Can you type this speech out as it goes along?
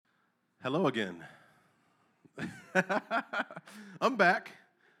Hello again. I'm back.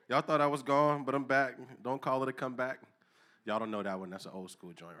 Y'all thought I was gone, but I'm back. Don't call it a comeback. Y'all don't know that one. That's an old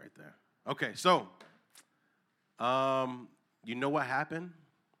school joint right there. Okay, so you know what happened?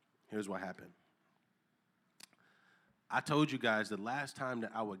 Here's what happened. I told you guys the last time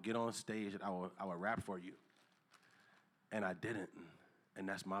that I would get on stage that I would rap for you, and I didn't, and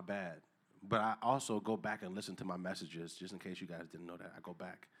that's my bad. But I also go back and listen to my messages just in case you guys didn't know that. I go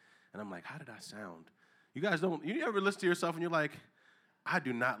back, and I'm like, how did I sound? You guys don't. You ever listen to yourself and you're like, I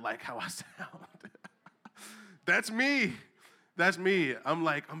do not like how I sound. That's me. That's me. I'm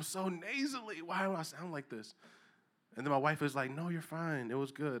like, I'm so nasally. Why do I sound like this? And then my wife is like, no, you're fine. It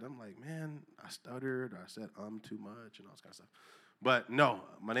was good. I'm like, man, I stuttered. I said too much and all this kind of stuff. But no,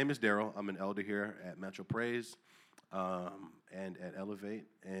 my name is Daryl. I'm an elder here at Metro Praise and at Elevate.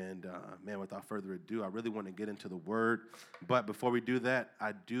 And man, without further ado, I really want to get into the Word. But before we do that,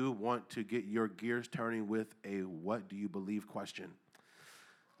 I do want to get your gears turning with a what do you believe question.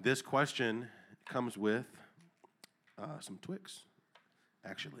 This question comes with some Twix,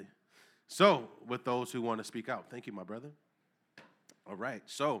 actually. So, with those who want to speak out, thank you, my brother. All right,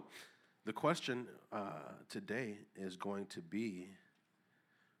 so the question today is going to be,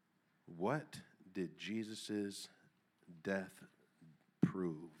 what did Jesus' death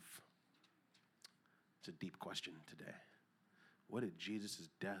prove? It's a deep question today. What did Jesus'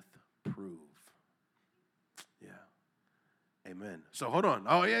 death prove? Yeah. Amen. So hold on.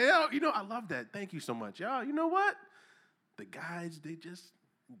 Oh, yeah. I love that. Thank you so much. Y'all, you know what? The guys,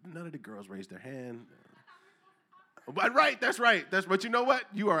 none of the girls raised their hand. But right, that's right. But you know what?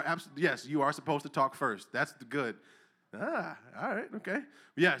 You are yes, you are supposed to talk first. That's good. All right, okay.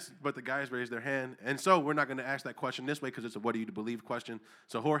 Yes, but the guys raised their hand. And so we're not going to ask that question this way because it's a what do you believe question.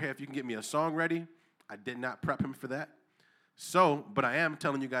 So Jorge, if you can get me a song ready. I did not prep him for that. So, but I am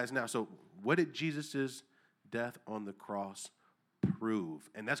telling you guys now. So what did Jesus' death on the cross prove?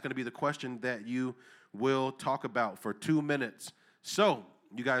 And that's going to be the question that you will talk about for 2 minutes. So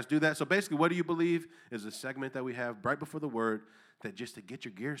you guys do that. So basically, what do you believe is a segment that we have right before the word that just to get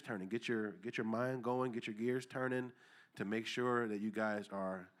your gears turning, get your mind going, get your gears turning to make sure that you guys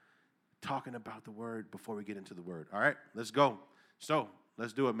are talking about the word before we get into the word. All right, let's go. So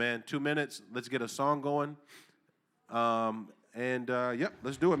let's do it, man. 2 minutes. Let's get a song going. Yep,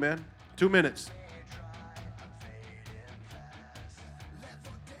 let's do it, man. 2 minutes.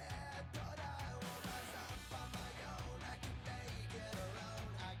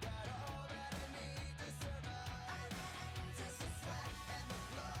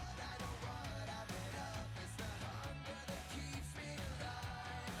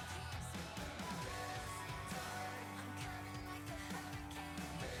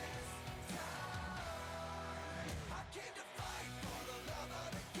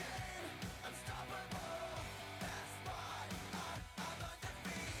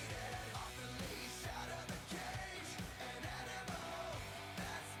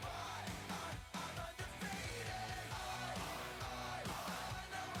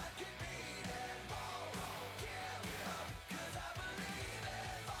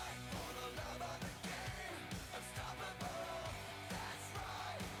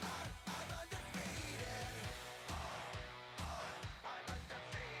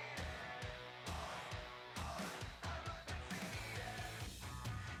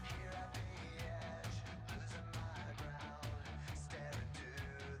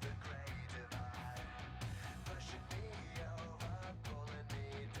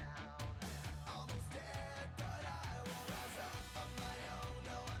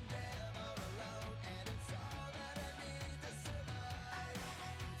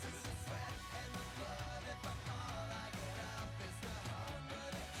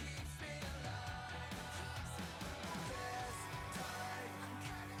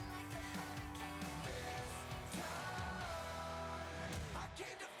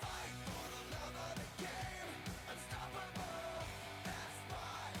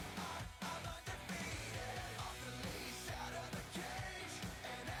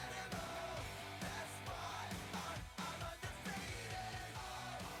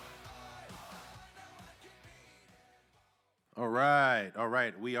 All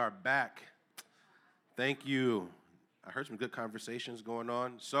right. We are back. Thank you. I heard some good conversations going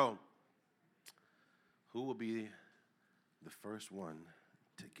on. So, who will be the first one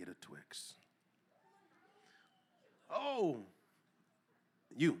to get a Twix? Oh,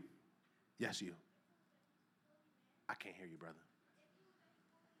 you. Yes, you. I can't hear you, brother.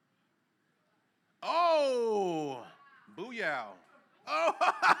 Oh, booyah. Oh,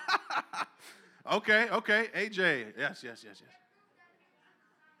 okay. AJ. Yes.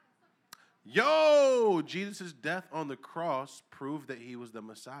 Yo, Jesus' death on the cross proved that he was the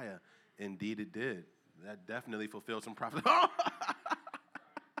Messiah. Indeed, it did. That definitely fulfilled some prophecy.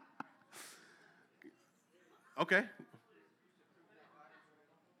 Okay.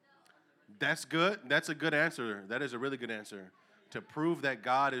 That's good. That's a good answer. That is a really good answer. To prove that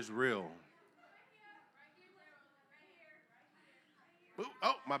God is real. Ooh,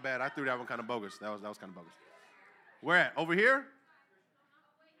 oh, my bad. I threw that one kind of bogus. That was kind of bogus. Where at? Over here?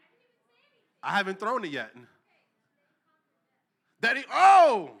 I haven't thrown it yet. That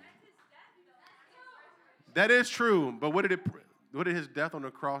is true. But what did his death on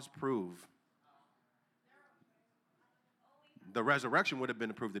the cross prove? The resurrection would have been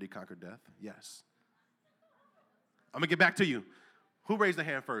to prove that he conquered death. Yes. I'm going to get back to you. Who raised the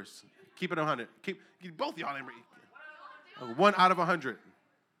hand first? Keep it 100. Keep both y'all in. 1 out of 100.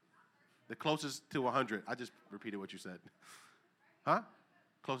 The closest to 100. I just repeated what you said. Huh?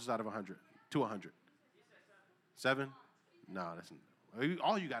 Closest out of 100. To 100. 7? No, that's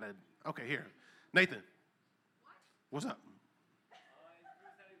all you got to. Okay, here. Nathan. What's up?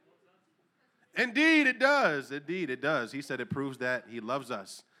 Indeed, it does. Indeed, it does. He said it proves that he loves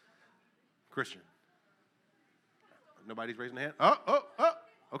us. Christian. Nobody's raising their hand? Oh.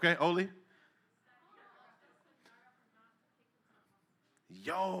 Okay, Oli.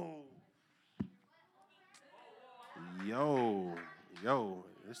 Yo.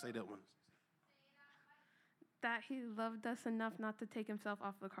 Let's say that one. That he loved us enough not to take himself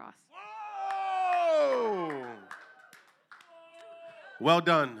off the cross. Whoa! Well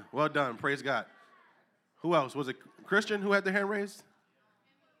done. Praise God. Who else? Was it Christian who had their hand raised?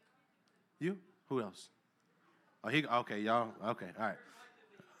 You? Who else? Oh, okay, y'all. Okay, all right.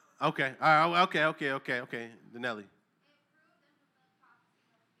 Okay, all right. Okay. Danelli.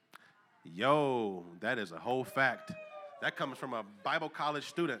 Yo, that is a whole fact. That comes from a Bible college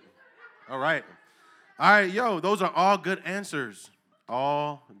student. All right, yo, those are all good answers.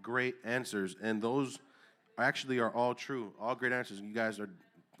 All great answers. And those actually are all true. All great answers. You guys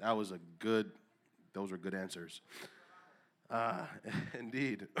those were good answers.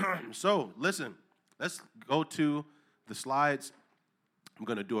 Indeed. So, listen, let's go to the slides. I'm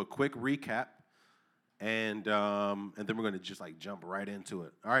going to do a quick recap, and then we're going to just jump right into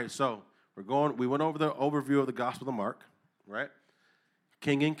it. All right, so we went over the overview of the Gospel of Mark, right?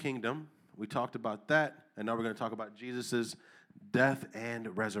 King and kingdom. We talked about that, and now we're going to talk about Jesus' death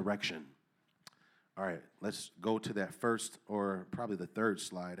and resurrection. All right, let's go to that first, or probably the third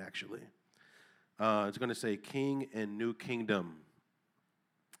slide, actually. It's going to say king and new kingdom.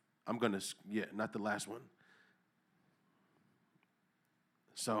 Not the last one.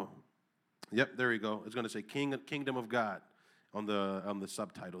 So, yep, there you go. It's going to say kingdom of God on the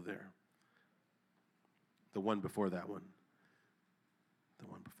subtitle there. The one before that one.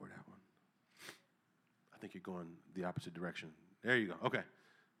 I think you're going the opposite direction. There you go. Okay.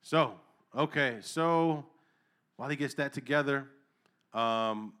 So while he gets that together,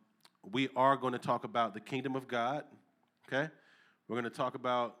 we are going to talk about the kingdom of God, okay? We're going to talk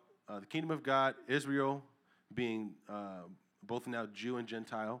about the kingdom of God, Israel being both now Jew and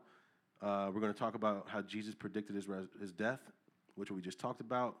Gentile. We're going to talk about how Jesus predicted his death, which we just talked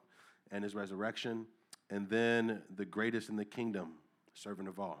about, and his resurrection, and then the greatest in the kingdom, servant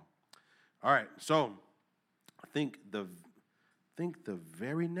of all. All right, so I think the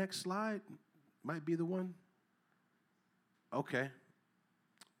very next slide might be the one. Okay.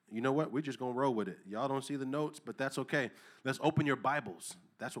 You know what? We're just going to roll with it. Y'all don't see the notes, but that's okay. Let's open your Bibles.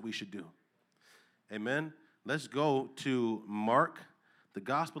 That's what we should do. Amen. Let's go to Mark, the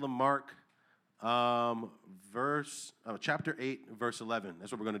Gospel of Mark, chapter 8, verse 11.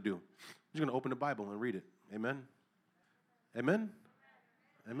 That's what we're going to do. We're just going to open the Bible and read it. Amen. Amen.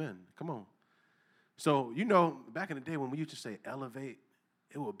 Amen. Come on. So, back in the day when we used to say elevate,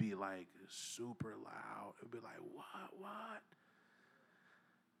 it would be super loud. It would be like, what?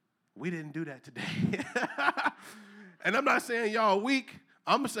 We didn't do that today. And I'm not saying y'all weak.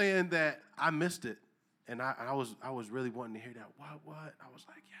 I'm saying that I missed it. And I was really wanting to hear that. What? I was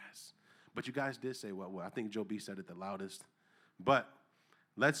like, yes. But you guys did say what? I think Joe B said it the loudest. But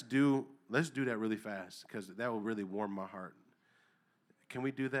let's do that really fast, because that will really warm my heart. Can we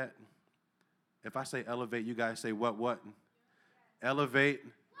do that? If I say elevate, you guys say what? Elevate.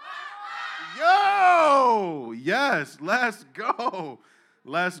 Yo! Yes, let's go.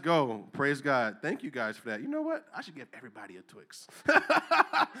 Let's go. Praise God. Thank you guys for that. You know what? I should give everybody a Twix.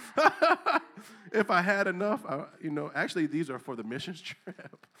 If I had enough, actually, these are for the missions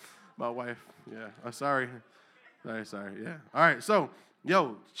trip. My wife, yeah. Sorry. Yeah. All right, so,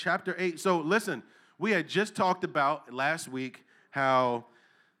 chapter 8. So, listen, we had just talked about last week how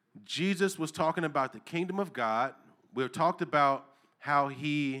Jesus was talking about the kingdom of God. We talked about how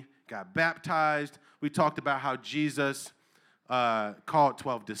he got baptized. We talked about how Jesus called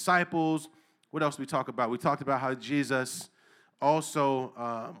 12 disciples. What else did we talk about? We talked about how Jesus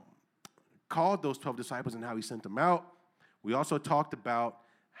also called those 12 disciples and how he sent them out. We also talked about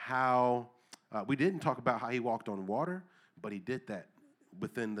how, we didn't talk about how he walked on water, but he did that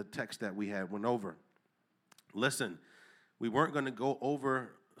within the text that we had went over. Listen, we weren't going to go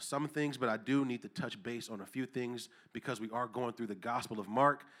over some things, but I do need to touch base on a few things because we are going through the Gospel of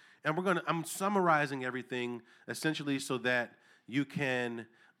Mark. And I'm summarizing everything essentially so that you can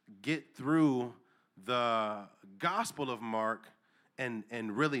get through the Gospel of Mark and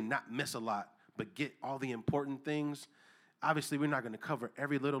really not miss a lot, but get all the important things. Obviously, we're not going to cover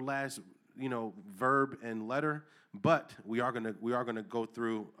every little last, verb and letter, but we are going to go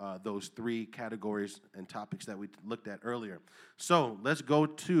through those three categories and topics that we looked at earlier. So let's go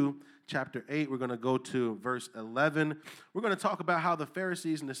to chapter 8. We're going to go to verse 11. We're going to talk about how the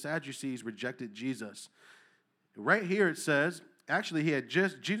Pharisees and the Sadducees rejected Jesus. Right here it says, actually,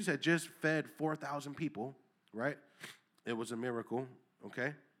 Jesus had just fed 4,000 people, right? It was a miracle,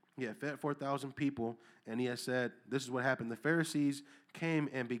 okay? He had fed 4,000 people, and he had said, this is what happened. The Pharisees came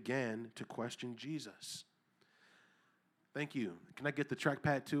and began to question Jesus. Thank you. Can I get the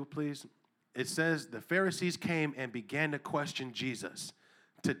trackpad too, please? It says, the Pharisees came and began to question Jesus.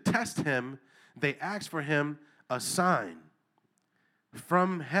 To test him, they asked for him a sign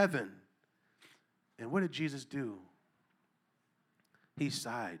from heaven. And what did Jesus do? He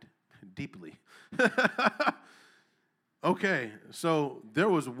sighed deeply. Okay, so there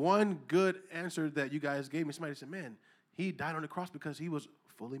was one good answer that you guys gave me. Somebody said, man, he died on the cross because he was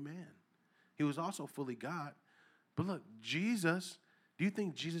fully man. He was also fully God. But look, Jesus, do you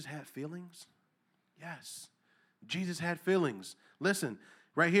think Jesus had feelings? Yes, Jesus had feelings. Listen,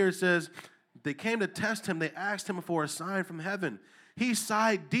 right here it says, they came to test him. They asked him for a sign from heaven. He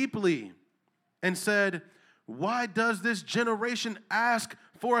sighed deeply and said, why does this generation ask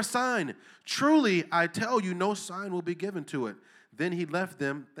for a sign? Truly, I tell you, no sign will be given to it. Then he left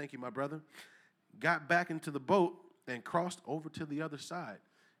them, thank you, my brother, got back into the boat and crossed over to the other side.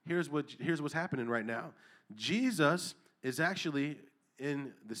 Here's what's happening right now. Jesus is actually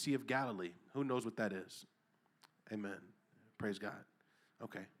in the Sea of Galilee. Who knows what that is? Amen. Praise God.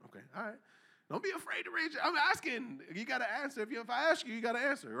 Okay, all right. Don't be afraid to raise your, I'm asking. You got to answer. If I ask you, you got to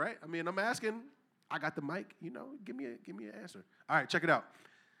answer, right? I mean, I'm asking. I got the mic, give me an answer. All right, check it out.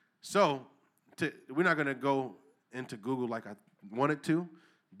 So we're not going to go into Google like I wanted to,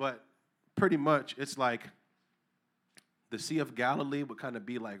 but pretty much it's like the Sea of Galilee would kind of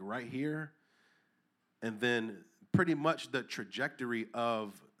be like right here, and then pretty much the trajectory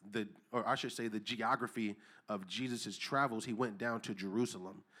of the geography of Jesus' travels, he went down to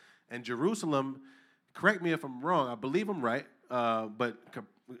Jerusalem. And Jerusalem, correct me if I'm wrong, I believe I'm right, but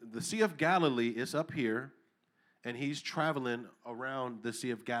the Sea of Galilee is up here, and he's traveling around the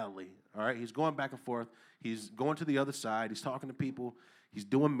Sea of Galilee, all right? He's going back and forth. He's going to the other side. He's talking to people. He's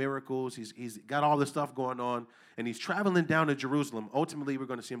doing miracles. He's got all this stuff going on, and he's traveling down to Jerusalem. Ultimately, we're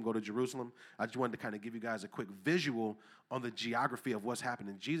going to see him go to Jerusalem. I just wanted to kind of give you guys a quick visual on the geography of what's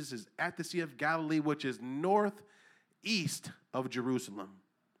happening. Jesus is at the Sea of Galilee, which is northeast of Jerusalem,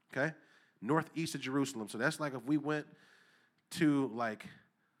 okay? Northeast of Jerusalem. So that's like if we went to like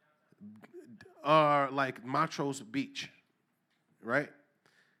Montrose Beach, right?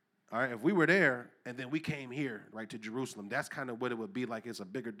 All right, if we were there and then we came here, right, to Jerusalem, that's kind of what it would be like. It's a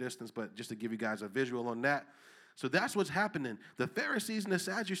bigger distance, but just to give you guys a visual on that. So that's what's happening. The Pharisees and the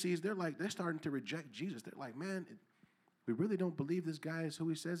Sadducees, they're starting to reject Jesus. They're like, man, we really don't believe this guy is who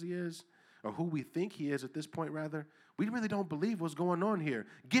he says he is, or who we think he is at this point, rather. We really don't believe what's going on here.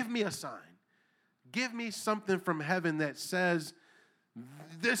 Give me a sign. Give me something from heaven that says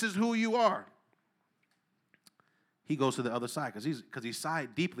this is who you are. He goes to the other side because he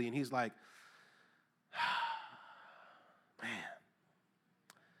sighed deeply, and he's like, man,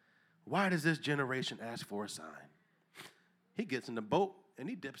 why does this generation ask for a sign? He gets in the boat and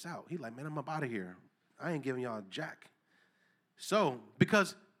he dips out. He's like, man, I'm up out of here. I ain't giving y'all jack. So,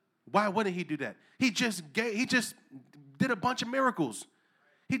 because why wouldn't he do that? He just did a bunch of miracles.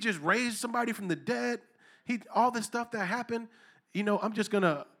 He just raised somebody from the dead. All this stuff that happened. I'm just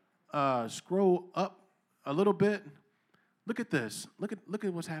gonna scroll up a little bit. Look at this. Look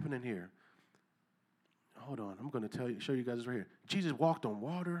at what's happening here. Hold on. I'm going to show you guys this right here. Jesus walked on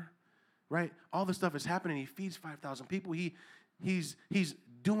water, right? All this stuff is happening. He feeds 5,000 people. He's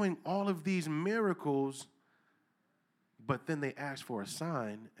doing all of these miracles, but then they ask for a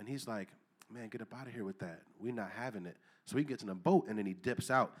sign, and he's like, man, get up out of here with that. We're not having it. So he gets in a boat, and then he dips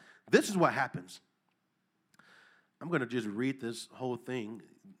out. This is what happens. I'm going to just read this whole thing.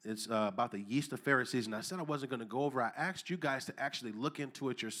 It's about the yeast of Pharisees, and I said I wasn't going to go over. I asked you guys to actually look into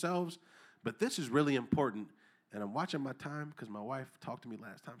it yourselves, but this is really important. And I'm watching my time because my wife talked to me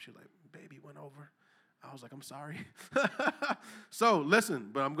last time. She was like, baby went over. I was like, I'm sorry. So listen,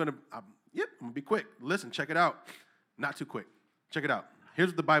 but I'm going to be quick. Listen, check it out. Not too quick. Check it out. Here's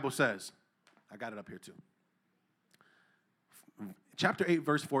what the Bible says. I got it up here too. Chapter 8,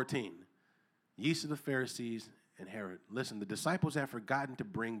 verse 14. Yeast of the Pharisees and Herod. Listen, the disciples had forgotten to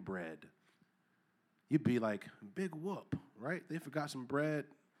bring bread. You'd be like, big whoop, right? They forgot some bread.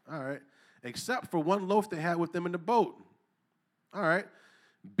 All right. Except for one loaf they had with them in the boat. All right.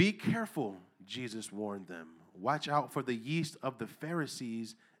 Be careful, Jesus warned them. Watch out for the yeast of the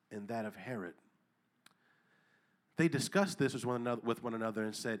Pharisees and that of Herod. They discussed this with one another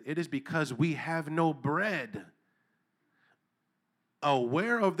and said, it is because we have no bread.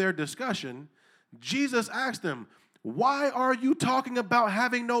 Aware of their discussion, Jesus asked them, why are you talking about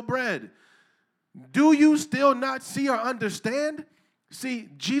having no bread? Do you still not see or understand? See,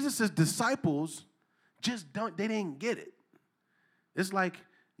 Jesus' disciples they didn't get it. It's like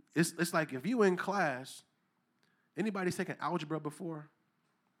if you in class, anybody's taken algebra before?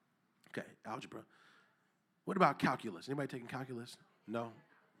 Okay, algebra. What about calculus? Anybody taking calculus? No?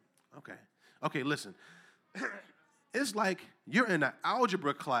 Okay. Okay, listen. It's like you're in an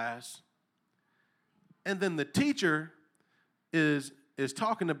algebra class, and then the teacher is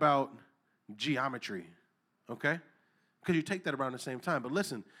talking about geometry, okay? Because you take that around the same time. But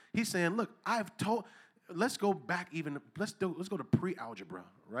listen, he's saying, look, let's go back even, let's go to pre-algebra,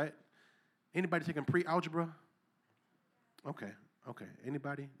 right? Anybody taking pre-algebra? Okay.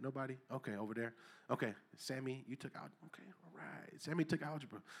 Anybody? Nobody? Okay, over there. Okay, Sammy, you took algebra. Okay, all right. Sammy took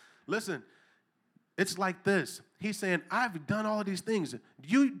algebra. Listen, it's like this. He's saying, I've done all of these things.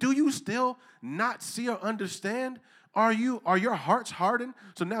 Do you still not see or understand? Are your hearts hardened?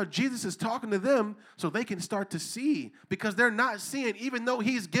 So now Jesus is talking to them so they can start to see, because they're not seeing, even though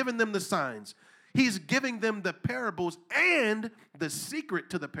he's given them the signs. He's giving them the parables and the secret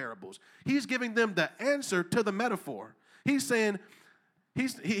to the parables. He's giving them the answer to the metaphor. He's saying,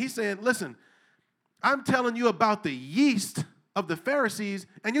 listen, I'm telling you about the yeast of the Pharisees,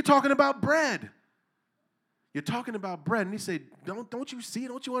 and you're talking about bread. You're talking about bread. And he said, don't you see?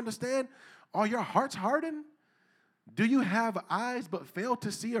 Don't you understand? Are your hearts hardened? Do you have eyes but fail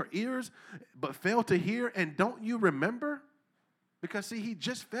to see, or ears but fail to hear, and don't you remember? Because, see, he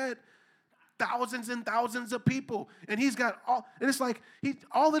just fed thousands and thousands of people, and he's got and it's like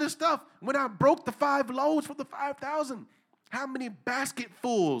all of this stuff. When I broke the 5 loaves for the 5,000, how many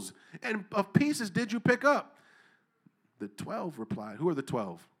basketfuls and of pieces did you pick up? The 12 replied. Who are the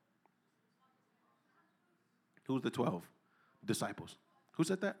 12? Who's the 12? Disciples. Who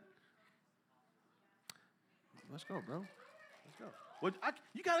said that? Let's go, bro. Let's go. Well,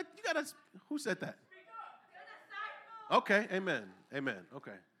 you gotta. Who said that? Okay, amen.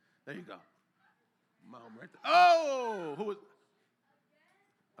 Okay, there you go. Mom, right there. Oh, who was?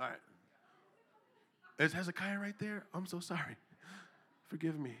 All right. Is Hezekiah right there? I'm so sorry.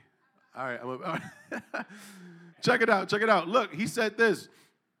 Forgive me. All right. All right. Check it out. Look, he said this.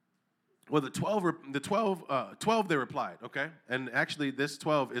 Well, the 12 they replied, okay? And actually, this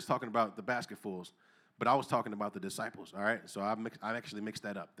 12 is talking about the basketfuls, but I was talking about the disciples, all right? So I actually mixed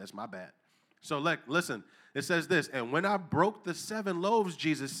that up. That's my bad. So listen, it says this, and when I broke the 7 loaves,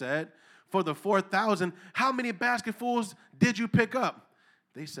 Jesus said, for the 4,000, how many basketfuls did you pick up?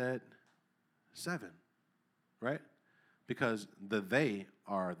 They said 7, right? Because they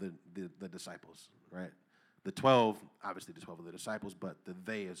are the disciples, right? The 12, obviously the 12 are the disciples, but the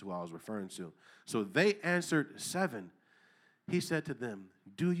they is who I was referring to. So they answered 7. He said to them,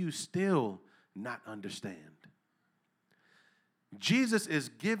 do you still not understand? Jesus is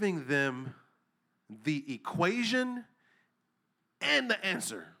giving them the equation and the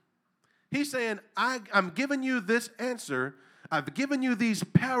answer. He's saying, I'm giving you this answer. I've given you these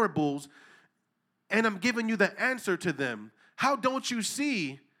parables, and I'm giving you the answer to them. How don't you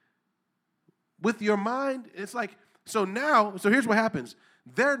see? With your mind, it's like, so here's what happens.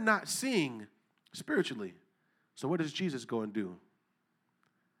 They're not seeing spiritually. So what does Jesus go and do?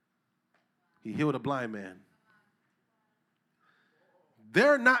 He healed a blind man.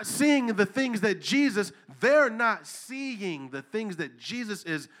 They're not seeing the things that Jesus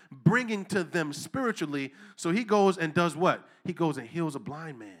is bringing to them spiritually. So he goes and does what? He goes and heals a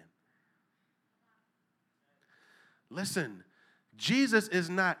blind man. Listen, Jesus is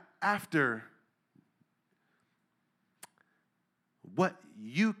not after what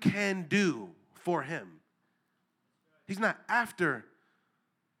you can do for him. He's not after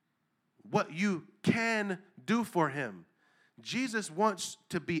what you can do for him. Jesus wants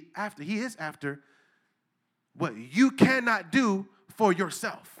to be after, he is after what you cannot do for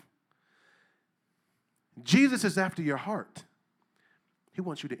yourself. Jesus is after your heart. He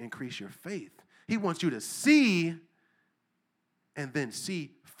wants you to increase your faith. He wants you to see and then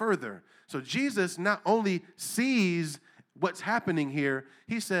see further. So Jesus not only sees what's happening here,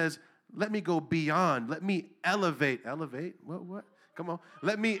 he says, let me go beyond. Let me elevate. Elevate? What? Come on.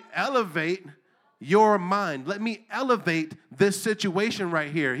 Let me elevate your mind. Let me elevate this situation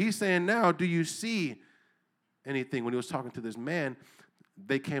right here. He's saying now, do you see anything? When he was talking to this man,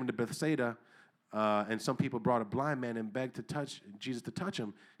 they came to Bethsaida, and some people brought a blind man and begged to touch Jesus to touch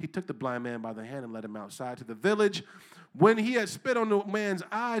him. He took the blind man by the hand and led him outside to the village. When he had spit on the man's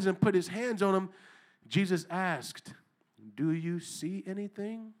eyes and put his hands on him, Jesus asked, do you see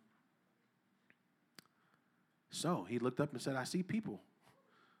anything? So he looked up and said, I see people.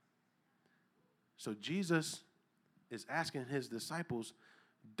 So Jesus is asking his disciples,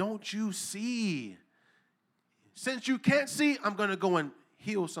 don't you see? Since you can't see, I'm going to go and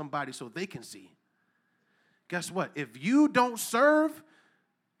heal somebody so they can see. Guess what? If you don't serve,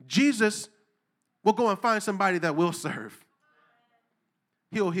 Jesus will go and find somebody that will serve.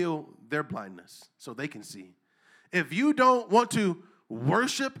 He'll heal their blindness so they can see. If you don't want to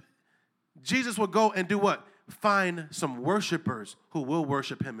worship, Jesus will go and do what? Find some worshipers who will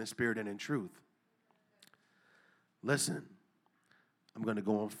worship him in spirit and in truth. Listen, I'm going to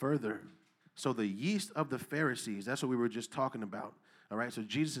go on further. So the yeast of the Pharisees, that's what we were just talking about. All right, so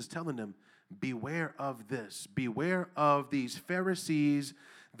Jesus is telling them, beware of this. Beware of these Pharisees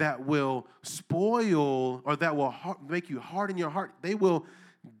that will spoil or that will make you harden your heart. They will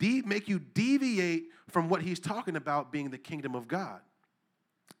make you deviate from what he's talking about being the kingdom of God.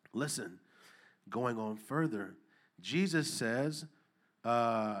 Listen, going on further, Jesus says,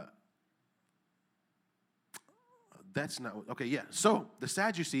 that's not, okay, yeah. So the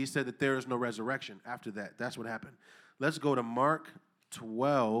Sadducees said that there is no resurrection after that. That's what happened. Let's go to Mark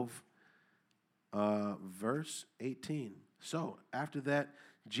 12, verse 18. So after that,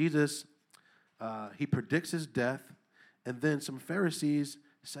 Jesus, he predicts his death, and then some Pharisees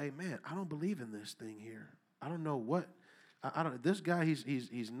say, man, I don't believe in this thing here. I don't know what, this guy,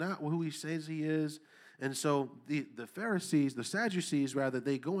 he's not who he says he is. And so the Pharisees, the Sadducees rather,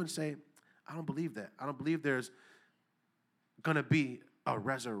 they go and say, I don't believe that. I don't believe there's going to be a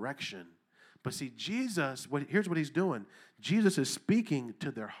resurrection. But see, Jesus, here's what he's doing. Jesus is speaking to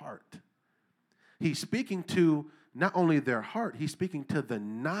their heart. He's speaking to not only their heart, he's speaking to the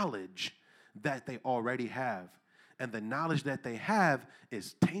knowledge that they already have. And the knowledge that they have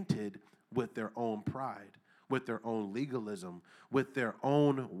is tainted with their own pride, with their own legalism, with their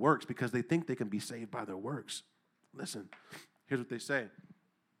own works, because they think they can be saved by their works. Listen, here's what they say.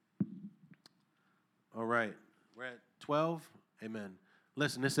 All right, we're at 12. Amen.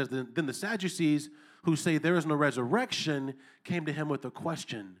 Listen, it says, then the Sadducees who say there is no resurrection came to him with a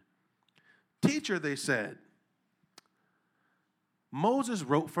question. Teacher, they said, Moses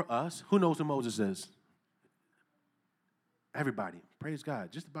wrote for us. Who knows who Moses is? Everybody. Praise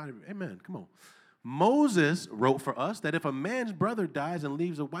God. Just about everybody. Amen. Come on. Moses wrote for us that if a man's brother dies and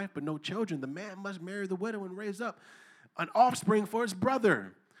leaves a wife but no children, the man must marry the widow and raise up an offspring for his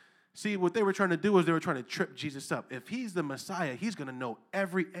brother. See, what they were trying to do is they were trying to trip Jesus up. If he's the Messiah, he's going to know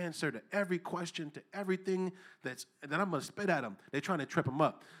every answer to every question, to everything that I'm going to spit at him. They're trying to trip him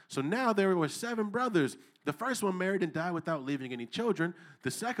up. So now there were 7 brothers. The first one married and died without leaving any children.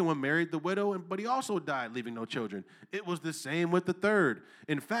 The second one married the widow, but he also died, leaving no children. It was the same with the third.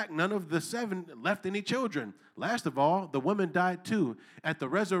 In fact, none of the 7 left any children. Last of all, the woman died too. At the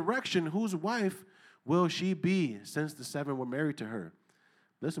resurrection, whose wife will she be, since the 7 were married to her?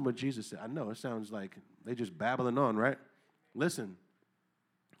 Listen what Jesus said. I know it sounds like they just babbling on, right? Listen,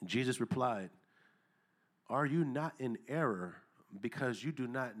 Jesus replied, are you not in error because you do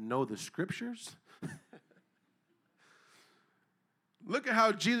not know the scriptures? Look at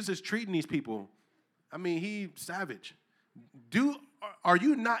how Jesus is treating these people. I mean, he's savage. Are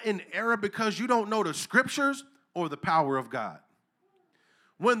you not in error because you don't know the scriptures or the power of God?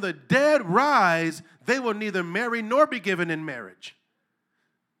 When the dead rise, they will neither marry nor be given in marriage.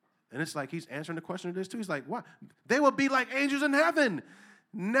 And it's like he's answering the question of this too. He's like, what? They will be like angels in heaven.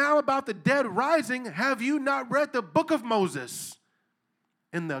 Now about the dead rising, have you not read the book of Moses?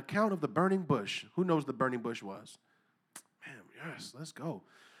 In the account of the burning bush. Who knows the burning bush was? Man, yes, let's go.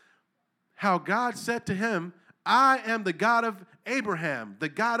 How God said to him, I am the God of Abraham, the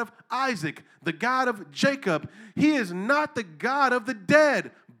God of Isaac, the God of Jacob. He is not the God of the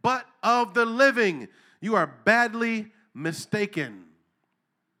dead, but of the living. You are badly mistaken.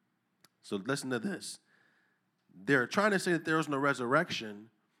 So listen to this. They're trying to say that there is no resurrection,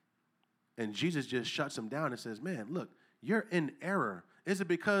 and Jesus just shuts them down and says, man, look, you're in error. Is it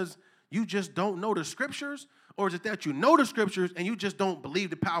because you just don't know the scriptures, or is it that you know the scriptures and you just don't believe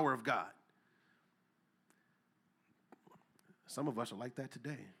the power of God? Some of us are like that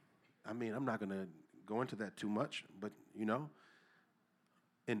today. I mean, I'm not going to go into that too much, but, you know,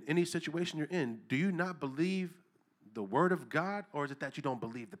 in any situation you're in, do you not believe the word of God, or is it that you don't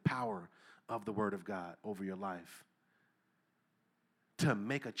believe the power of the word of God over your life to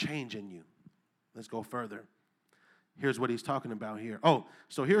make a change in you? Let's go further. Here's what he's talking about here. Oh,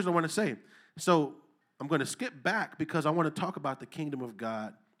 so here's what I want to say. So I'm going to skip back because I want to talk about the kingdom of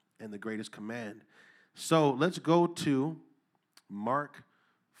God and the greatest command. So let's go to Mark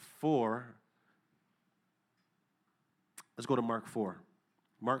 4. Let's go to Mark 4.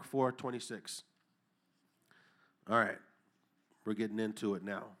 Mark 4:26. All right. We're getting into it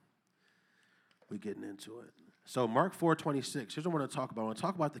now. We're getting into it. So Mark 4:26. Here's what I want to talk about. I want to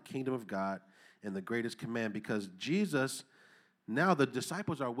talk about the kingdom of God and the greatest command, because Jesus, now the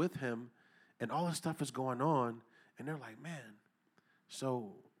disciples are with him and all this stuff is going on, and they're like, man,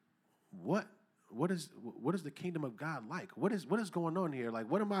 so what is the kingdom of God like? What is going on here? Like,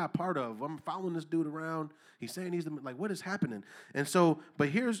 what am I a part of? I'm following this dude around. He's saying he's like, what is happening? And so, but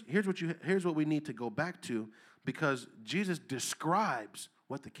here's what we need to go back to, because Jesus describes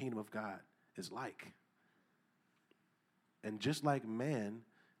what the kingdom of God is like. And just like man,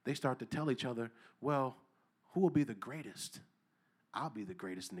 they start to tell each other, well, who will be the greatest? I'll be the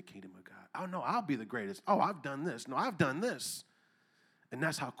greatest in the kingdom of God. Oh, no, I'll be the greatest. Oh, I've done this. No, I've done this. And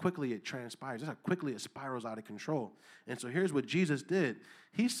that's how quickly it transpires. That's how quickly it spirals out of control. And so here's what Jesus did.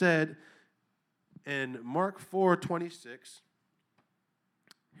 He said in Mark 4:26,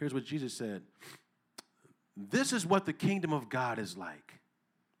 here's what Jesus said. This is what the kingdom of God is like.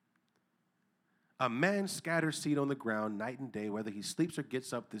 A man scatters seed on the ground night and day, whether he sleeps or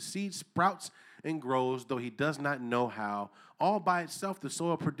gets up. The seed sprouts and grows, though he does not know how. All by itself, the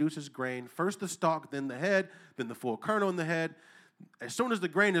soil produces grain. First the stalk, then the head, then the full kernel in the head. As soon as the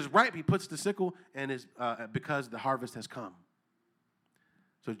grain is ripe, he puts the sickle, and is because the harvest has come.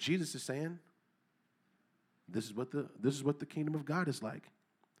 So Jesus is saying, this is what the kingdom of God is like.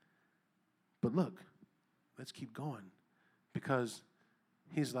 But look, let's keep going, because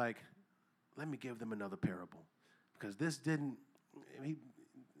he's like, let me give them another parable, because this didn't.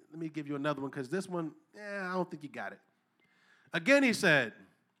 Let me give you another one, because this one, I don't think you got it. Again, he said,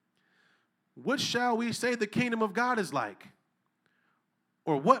 what shall we say the kingdom of God is like?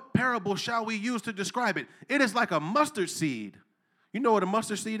 Or what parable shall we use to describe it? It is like a mustard seed. You know what a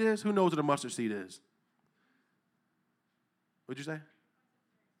mustard seed is? Who knows what a mustard seed is? What'd you say?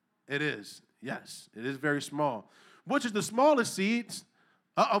 It is. Yes, it is very small. Which is the smallest seeds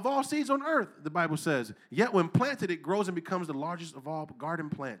of all seeds on earth, the Bible says. Yet when planted, it grows and becomes the largest of all garden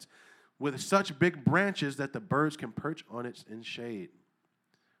plants, with such big branches that the birds can perch on it in shade.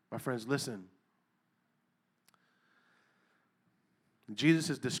 My friends, listen. Jesus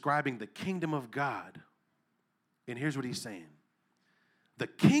is describing the kingdom of God, and here's what he's saying. The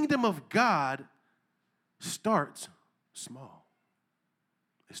kingdom of God starts small.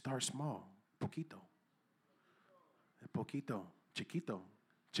 It starts small. Poquito. Poquito. Chiquito.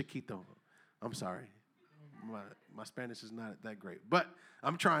 Chiquito. I'm sorry. My Spanish is not that great, but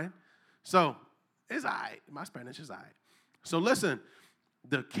I'm trying. So it's all right. My Spanish is all right. So listen,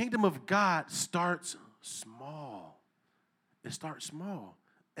 the kingdom of God starts small. It starts small,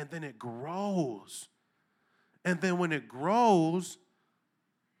 and then it grows. And then when it grows,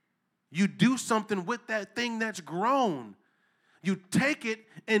 you do something with that thing that's grown. You take it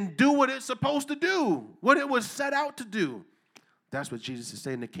and do what it's supposed to do, what it was set out to do. That's what Jesus is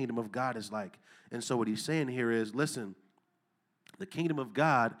saying the kingdom of God is like. And so what he's saying here is, listen, the kingdom of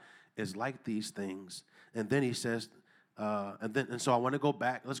God is like these things. And then he says, and so I want to go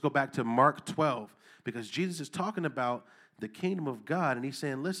back. Let's go back to Mark 12, because Jesus is talking about the kingdom of God, and he's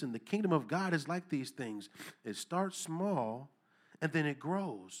saying, listen, the kingdom of God is like these things. It starts small, and then it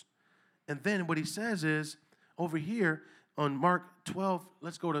grows. And then what he says is, over here on Mark 12,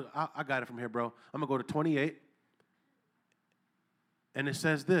 let's go to, I got it from here, bro. I'm going to go to 28. And it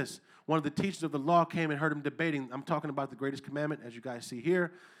says this. One of the teachers of the law came and heard him debating. I'm talking about the greatest commandment, as you guys see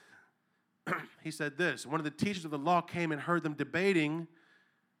here. He said this. One of the teachers of the law came and heard them debating,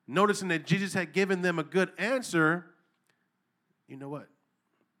 noticing that Jesus had given them a good answer. You know what?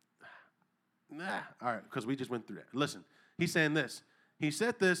 All right, because we just went through that. Listen, he's saying this. He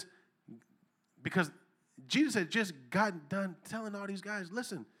said this because Jesus had just gotten done telling all these guys,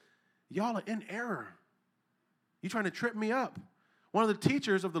 listen, y'all are in error. You trying to trip me up? One of the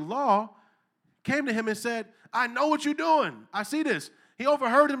teachers of the law came to him and said, I know what you're doing. I see this. He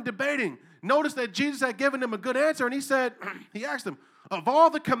overheard him debating. Noticed that Jesus had given him a good answer, and he said, he asked him, of all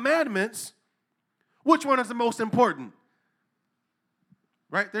the commandments, which one is the most important?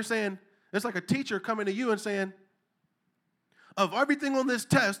 Right? They're saying, it's like a teacher coming to you and saying, of everything on this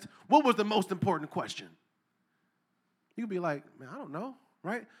test, what was the most important question? You can be like, man, I don't know,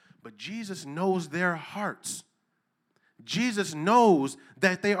 right? But Jesus knows their hearts. Jesus knows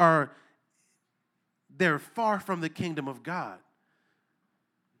that they're far from the kingdom of God.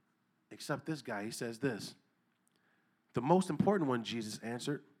 Except this guy, he says this. The most important one, Jesus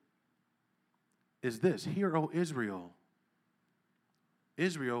answered, is this. Hear, O Israel.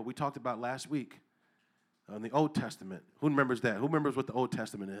 Israel, we talked about last week in the Old Testament. Who remembers that? Who remembers what the Old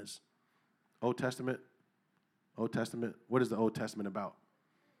Testament is? Old Testament? Old Testament? What is the Old Testament about?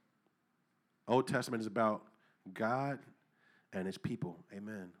 Old Testament is about God and his people.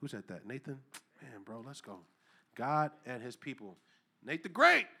 Amen. Who said that? Nathan? Man, bro, let's go. God and his people. Nate the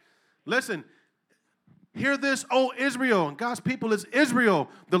Great. Listen, hear this, O Israel. And God's people is Israel.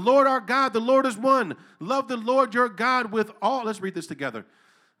 The Lord our God, the Lord is one. Love the Lord your God with all. Let's read this together.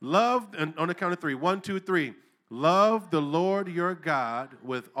 Love, and on the count of three. 1, 2, 3. Love the Lord your God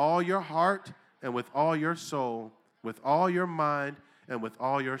with all your heart and with all your soul, with all your mind and with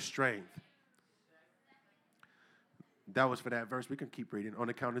all your strength. That was for that verse. We can keep reading on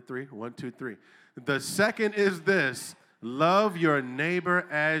the count of 3. 1, 2, 3. The second is this. Love your neighbor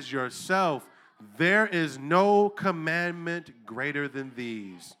as yourself. There is no commandment greater than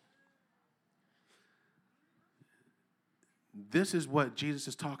these. This is what Jesus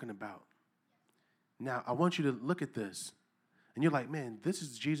is talking about. Now, I want you to look at this. And you're like, man, this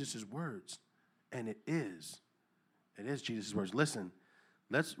is Jesus' words. And it is. It is Jesus' words. Listen,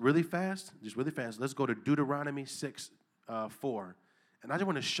 let's really fast, let's go to Deuteronomy 6, 4. And I just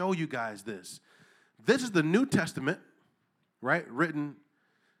want to show you guys this. This is the New Testament, right? Written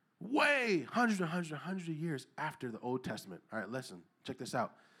way hundreds of years after the Old Testament. All right, listen, check this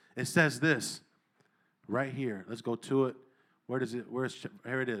out. It says this right here. Let's go to it. Where does it?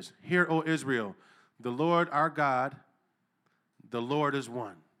 Here it is. Hear, O Israel, the Lord our God, the Lord is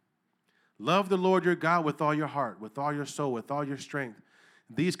one. Love the Lord your God with all your heart, with all your soul, with all your strength.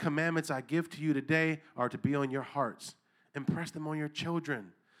 These commandments I give to you today are to be on your hearts. Impress them on your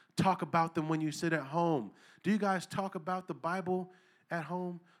children. Talk about them when you sit at home. Do you guys talk about the Bible at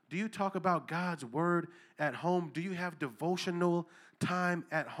home? Do you talk about God's word at home? Do you have devotional time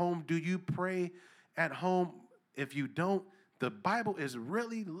at home? Do you pray at home? If you don't, the Bible is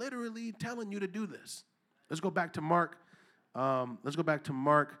really, literally telling you to do this. Let's go back to Mark.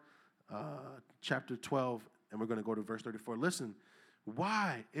 Chapter 12, and we're going to go to verse 34. Listen,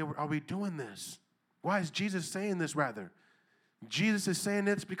 why are we doing this? Why is Jesus saying this, rather? Jesus is saying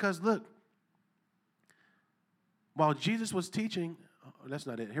this because, look, while Jesus was teaching, that's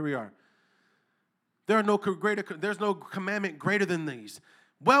not it. Here we are. There's no commandment greater than these.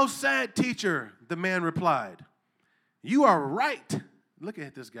 Well said, teacher, the man replied. You are right. Look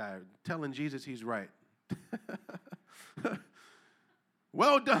at this guy telling Jesus he's right.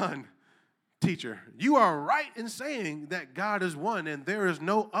 Well done, teacher. You are right in saying that God is one and there is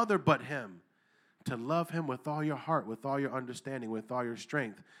no other but him. To love him with all your heart, with all your understanding, with all your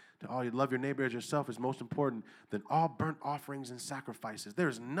strength, love your neighbor as yourself is most important than all burnt offerings and sacrifices.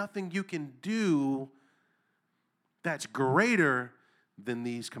 There's nothing you can do that's greater than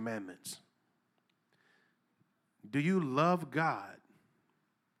these commandments. Do you love God?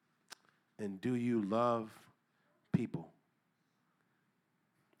 And do you love people?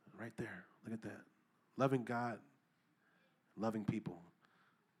 Right there. Look at that. Loving God, loving people.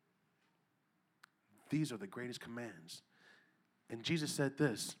 These are the greatest commands. And Jesus said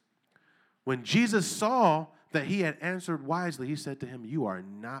this. When Jesus saw that he had answered wisely, he said to him, you are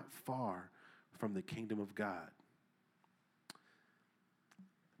not far from the kingdom of God.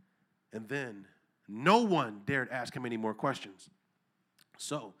 And then no one dared ask him any more questions.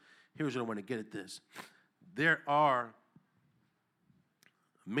 So here's what I want to get at this. There are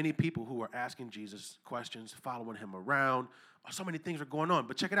many people who are asking Jesus questions, following him around. So many things are going on.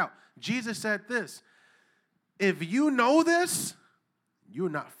 But check it out. Jesus said this. If you know this, you're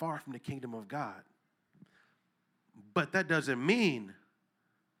not far from the kingdom of God. But that doesn't mean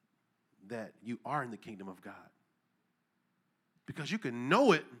that you are in the kingdom of God. Because you can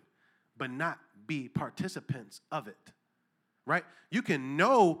know it, but not be participants of it. Right? You can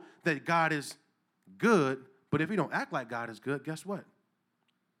know that God is good, but if you don't act like God is good, guess what?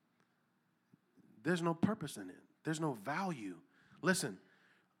 There's no purpose in it. There's no value. Listen,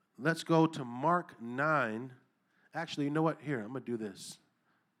 let's go to Mark 9. Actually, you know what? Here, I'm going to do this.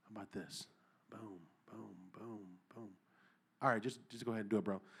 How about this? Boom, boom, boom, boom. All right, just go ahead and do it,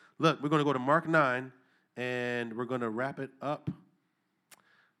 bro. Look, we're going to go to Mark 9, and we're going to wrap it up.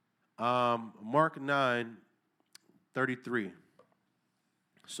 Mark 9, 33.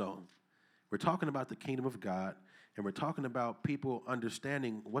 So we're talking about the kingdom of God, and we're talking about people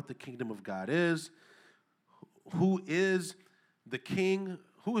understanding what the kingdom of God is. Who is the king?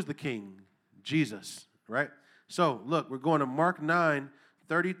 Who is the king? Jesus, right? So look, we're going to Mark 9,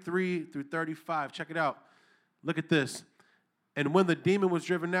 33 through 35. Check it out. Look at this. And when the demon was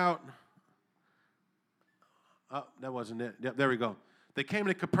driven out, oh, that wasn't it. Yep, there we go. They came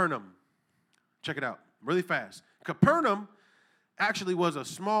to Capernaum. Check it out really fast. Capernaum actually was a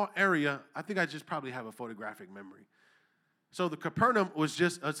small area. I think I just probably have a photographic memory. So the Capernaum was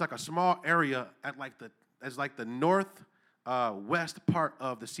it's like a small area at the north west part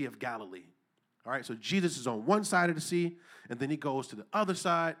of the Sea of Galilee. All right, so Jesus is on one side of the sea, and then he goes to the other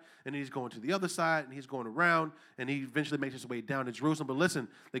side, and he's going to the other side, and he's going around, and he eventually makes his way down to Jerusalem. But listen,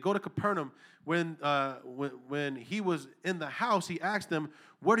 they go to Capernaum. When he was in the house, he asked them,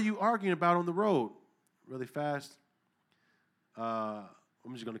 "What are you arguing about on the road?" Really fast. I'm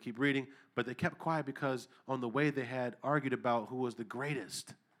just going to keep reading. But they kept quiet because on the way they had argued about who was the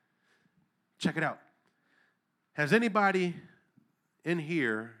greatest. Check it out. Has anybody in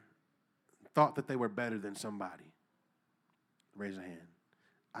here thought that they were better than somebody? Raise a hand.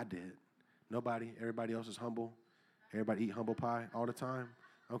 I did. Nobody? Everybody else is humble? Everybody eat humble pie all the time?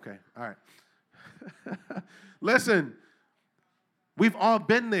 Okay, all right. Listen, we've all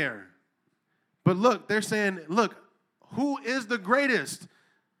been there. But look, they're saying, look, who is the greatest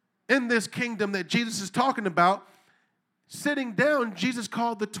in this kingdom that Jesus is talking about? Sitting down, Jesus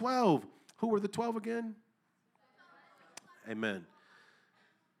called the 12. Who were the 12 again? Amen.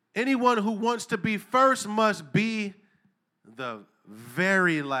 Anyone who wants to be first must be the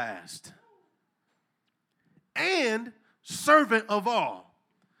very last and servant of all.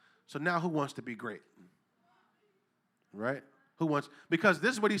 So now who wants to be great? Right? Who wants? Because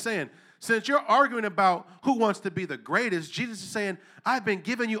this is what he's saying. Since you're arguing about who wants to be the greatest, Jesus is saying, I've been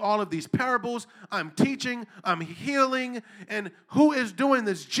giving you all of these parables. I'm teaching. I'm healing. And who is doing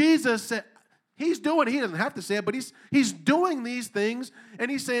this? Jesus said, he's doing it. He doesn't have to say it, but he's doing these things.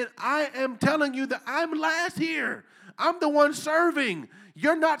 And he's saying, I am telling you that I'm last here. I'm the one serving.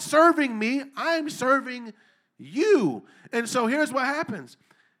 You're not serving me. I'm serving you. And so here's what happens.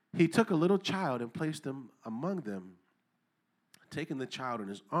 He took a little child and placed him among them. Taking the child in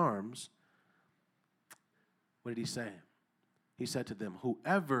his arms, what did he say? He said to them,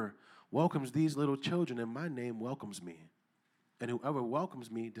 whoever welcomes these little children in my name welcomes me. And whoever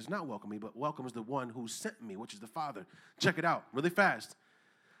welcomes me does not welcome me, but welcomes the one who sent me, which is the Father. Check it out really fast.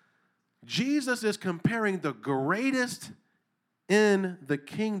 Jesus is comparing the greatest in the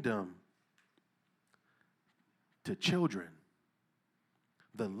kingdom to children,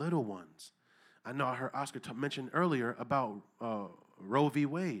 the little ones. I know I heard Oscar mention earlier about Roe v.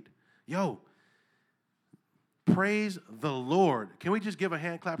 Wade. Yo, praise the Lord. Can we just give a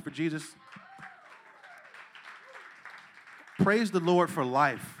hand clap for Jesus? Praise the Lord for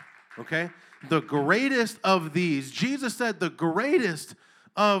life, okay? The greatest of these, Jesus said the greatest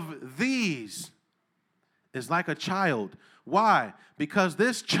of these is like a child. Why? Because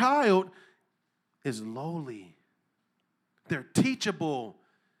this child is lowly. They're teachable.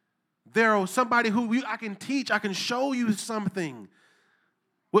 They're somebody who I can teach. I can show you something.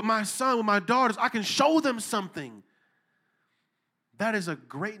 With my son, with my daughters, I can show them something. That is a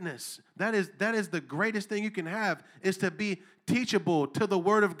greatness. That is the greatest thing you can have, is to be teachable to the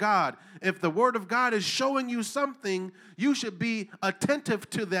Word of God. If the Word of God is showing you something, you should be attentive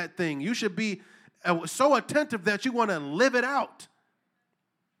to that thing. You should be so attentive that you want to live it out.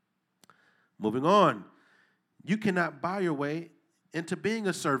 Moving on. You cannot buy your way into being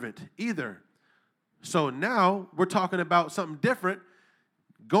a servant either. So now we're talking about something different,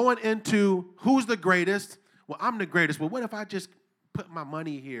 going into who's the greatest. Well, I'm the greatest. Well, what if I just put my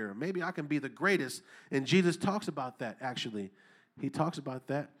money here? Maybe I can be the greatest. And Jesus talks about that, actually. He talks about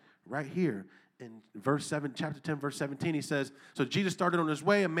that right here in chapter 10, verse 17. He says, so Jesus started on his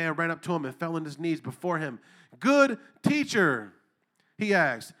way. A man ran up to him and fell on his knees before him. Good teacher, he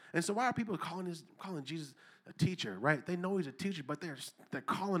asked. And so why are people calling Jesus a teacher, right? They know he's a teacher, but they're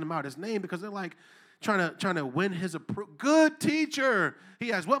calling him out his name because they're like trying to win his approval. Good teacher,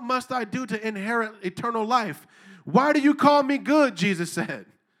 he asked, what must I do to inherit eternal life? Why do you call me good? Jesus said.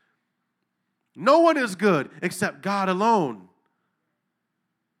 No one is good except God alone.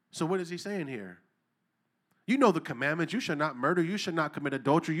 So what is he saying here? You know the commandments. You should not murder. You should not commit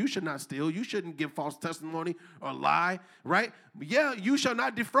adultery. You should not steal. You shouldn't give false testimony or lie, right? Yeah, you shall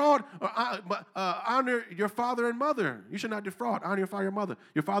not defraud or honor your father and mother. You should not defraud. Honor your father and mother.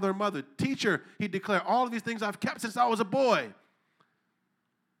 Your father and mother. Teacher, he declared, all of these things I've kept since I was a boy.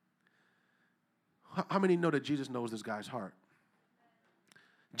 How many know that Jesus knows this guy's heart?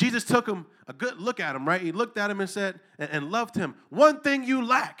 Jesus took him, a good look at him, right? He looked at him and said, and loved him. One thing you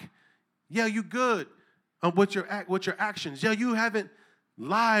lack. Yeah, you good with your actions. Yeah, you haven't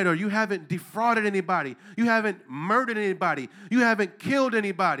lied or you haven't defrauded anybody. You haven't murdered anybody. You haven't killed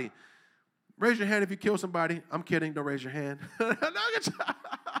anybody. Raise your hand if you kill somebody. I'm kidding. Don't raise your hand.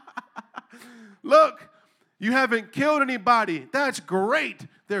 Look, you haven't killed anybody. That's great.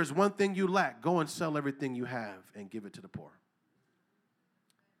 There's one thing you lack. Go and sell everything you have and give it to the poor.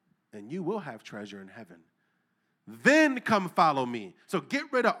 And you will have treasure in heaven. Then come follow me. So get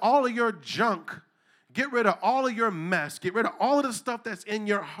rid of all of your junk. Get rid of all of your mess. Get rid of all of the stuff that's in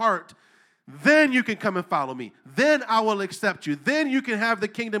your heart. Then you can come and follow me. Then I will accept you. Then you can have the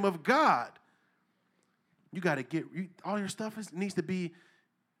kingdom of God. You got to get, all your stuff needs to be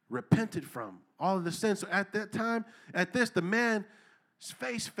repented from. All of the sins. So at that time, the man's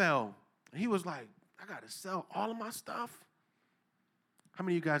face fell. He was like, I got to sell all of my stuff. How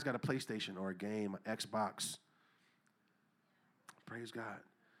many of you guys got a PlayStation or a game, an Xbox? Praise God.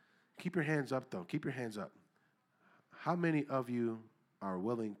 Keep your hands up, though. Keep your hands up. How many of you are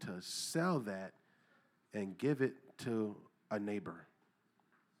willing to sell that and give it to a neighbor?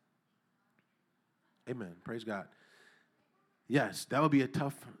 Amen. Praise God. Yes, that would be a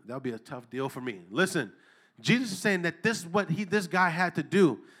tough deal for me. Listen, Jesus is saying that this is what this guy had to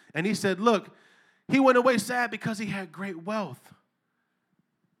do. And he said, look, he went away sad because he had great wealth.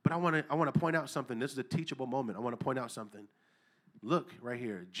 But I want to point out something. This is a teachable moment. I want to point out something. Look right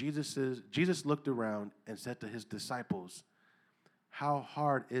here. Jesus looked around and said to his disciples, how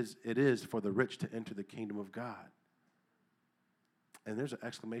hard it is for the rich to enter the kingdom of God. And there's an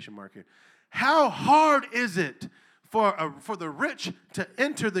exclamation mark here. How hard is it for the rich to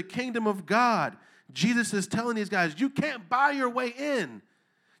enter the kingdom of God? Jesus is telling these guys, you can't buy your way in.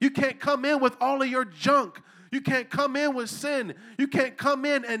 You can't come in with all of your junk. You can't come in with sin. You can't come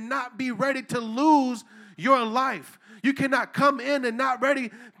in and not be ready to lose your life. You cannot come in and not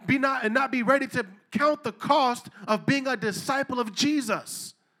be ready to count the cost of being a disciple of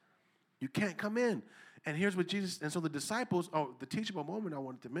Jesus. You can't come in. And here's what Jesus, and so the disciples, the teachable moment I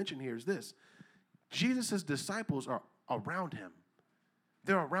wanted to mention here is this. Jesus' disciples are around him.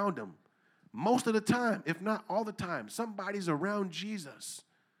 They're around him. Most of the time, if not all the time, somebody's around Jesus.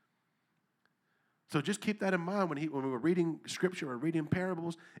 So just keep that in mind when we were reading scripture or reading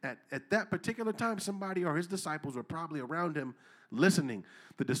parables. At that particular time, somebody or his disciples were probably around him listening.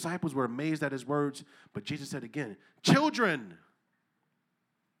 The disciples were amazed at his words, but Jesus said again, children,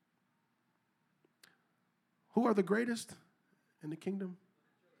 who are the greatest in the kingdom?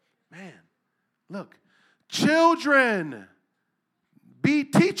 Man, look, children, be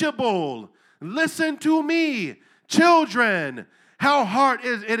teachable. Listen to me, children. How hard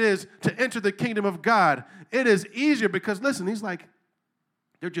it is to enter the kingdom of God. It is easier because, listen, he's like,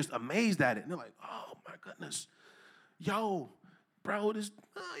 they're just amazed at it. And they're like, oh, my goodness. Yo, bro, he's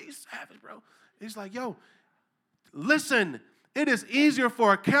savage, bro. He's like, yo, listen, it is easier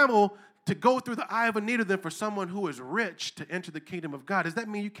for a camel to go through the eye of a needle than for someone who is rich to enter the kingdom of God. Does that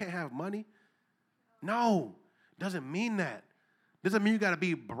mean you can't have money? No, doesn't mean that. Doesn't mean you got to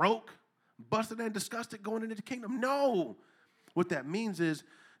be broke, busted, and disgusted going into the kingdom. No. What that means is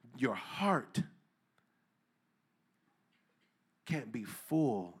your heart can't be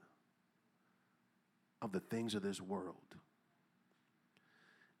full of the things of this world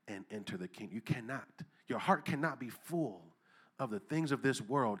and enter the kingdom. You cannot. Your heart cannot be full of the things of this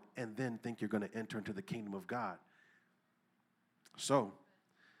world and then think you're going to enter into the kingdom of God. So,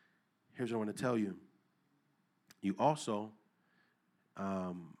 here's what I want to tell you. You also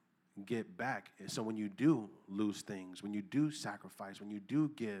get back. So when you do lose things, when you do sacrifice, when you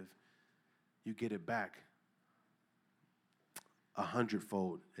do give, you get it back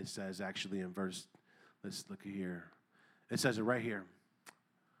 100-fold. It says actually in verse, let's look at here. It says it right here.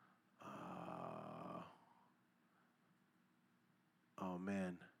 Oh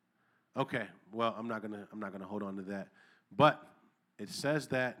man. Okay. Well, I'm not gonna hold on to that. But it says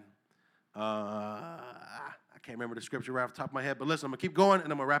that I can't remember the scripture right off the top of my head, but listen, I'm going to keep going,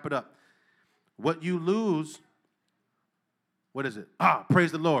 and I'm going to wrap it up. What you lose, what is it?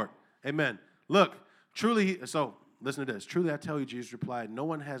 Praise the Lord. Amen. Look, truly, so listen to this. Truly, I tell you, Jesus replied, no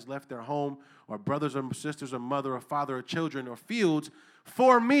one has left their home or brothers or sisters or mother or father or children or fields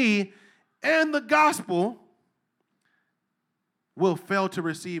for me and the gospel. will fail to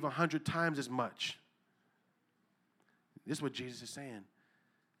receive 100 times as much. This is what Jesus is saying.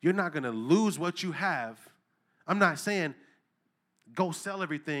 You're not going to lose what you have. I'm not saying go sell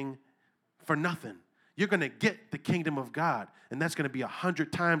everything for nothing. You're going to get the kingdom of God, and that's going to be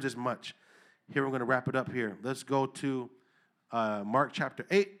 100 times as much. Here, we're going to wrap it up here. Let's go to Mark chapter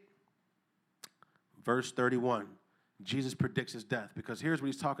 8, verse 31. Jesus predicts his death, because here's what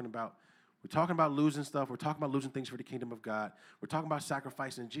he's talking about. We're talking about losing stuff. We're talking about losing things for the kingdom of God. We're talking about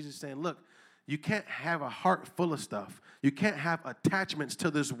sacrificing. Jesus is saying, look, you can't have a heart full of stuff. You can't have attachments to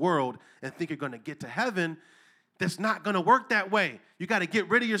this world and think you're going to get to heaven. That's not going to work that way. You got to get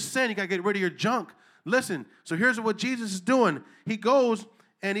rid of your sin. You got to get rid of your junk. Listen, so here's what Jesus is doing. He goes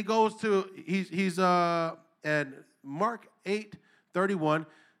to, he's at Mark 8:31.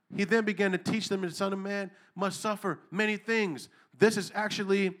 He then began to teach them that the Son of Man must suffer many things. This is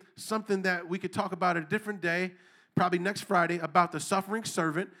actually something that we could talk about at a different day, probably next Friday, about the suffering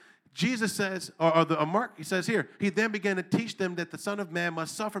servant. Jesus says, Mark, he says here, he then began to teach them that the Son of Man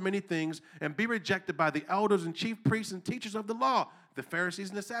must suffer many things and be rejected by the elders and chief priests and teachers of the law, the Pharisees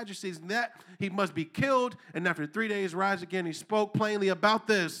and the Sadducees, and that he must be killed, and after 3 days rise again. He spoke plainly about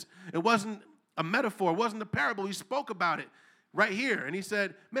this. It wasn't a metaphor. It wasn't a parable. He spoke about it right here. And he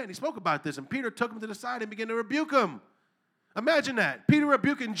said, man, he spoke about this. And Peter took him to the side and began to rebuke him. Imagine that. Peter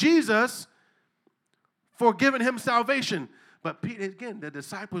rebuking Jesus for giving him salvation. But Peter, again, the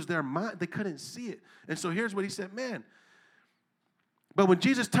disciples, their mind, they couldn't see it. And so here's what he said, man. But when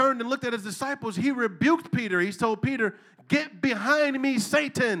Jesus turned and looked at his disciples, he rebuked Peter. He told Peter, get behind me,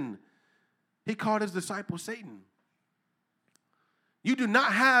 Satan. He called his disciple Satan. You do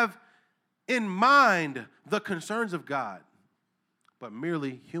not have in mind the concerns of God, but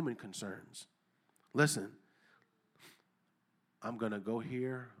merely human concerns. Listen, I'm going to go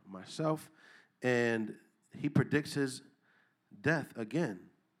here myself, and he predicts his death again.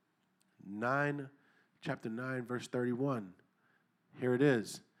 Chapter 9, verse 31. Here it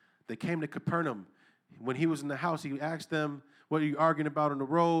is. They came to Capernaum. When he was in the house, he asked them, what are you arguing about on the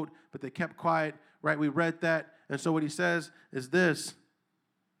road? But they kept quiet, right? We read that. And so what he says is this.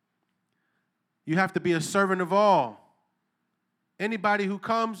 You have to be a servant of all. Anybody who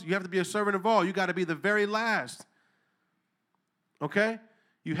comes, you have to be a servant of all. You got to be the very last. Okay?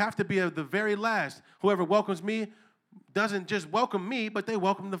 You have to be the very last. Whoever welcomes me doesn't just welcome me, but they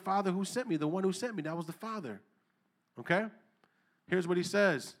welcome the Father who sent me, the one who sent me. That was the Father. Okay? Here's what he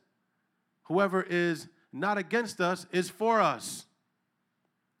says. Whoever is not against us is for us.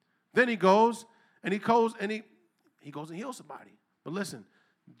 Then he goes and he goes and heals somebody. But listen,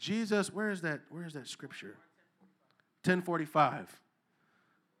 Jesus, where is that scripture? 10:45.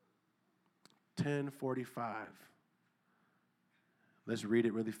 10:45. Let's read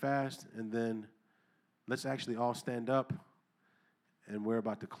it really fast, and then let's actually all stand up, and we're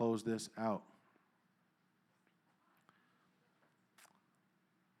about to close this out.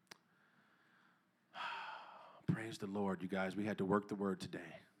 Praise the Lord, you guys. We had to work the word today.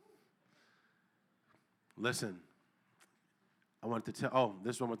 Listen, this is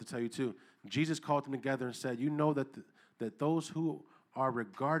what I want to tell you too. Jesus called them together and said, you know that those who are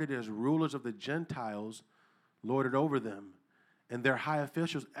regarded as rulers of the Gentiles lord it over them, and their high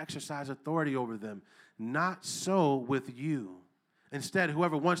officials exercise authority over them. Not so with you. Instead,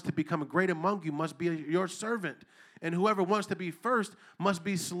 whoever wants to become great among you must be your servant, and whoever wants to be first must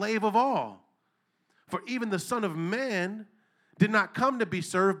be slave of all. For even the Son of Man did not come to be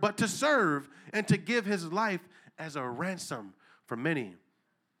served, but to serve, and to give his life as a ransom for many.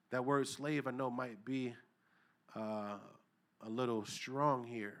 That word slave, I know, might be a little strong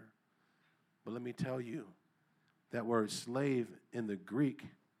here, but let me tell you, that word slave in the Greek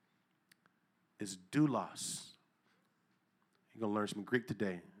is doulos. You're going to learn some Greek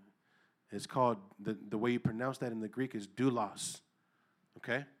today. It's called, the way you pronounce that in the Greek is doulos.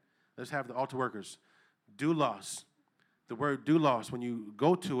 Okay? Let's have the altar workers. Doulos. The word doulos, when you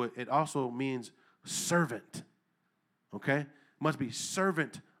go to it, it also means servant. Okay? Must be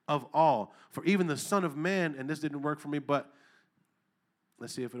servant of all. For even the Son of Man, and this didn't work for me, but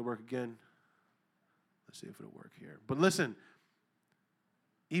let's see if it'll work again. Let's see if it'll work here. But listen,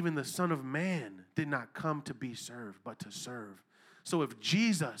 even the Son of Man did not come to be served, but to serve. So if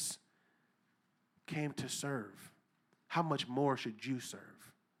Jesus came to serve, how much more should you serve?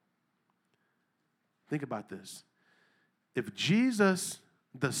 Think about this. If Jesus,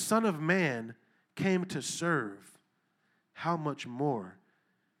 the Son of Man, came to serve, how much more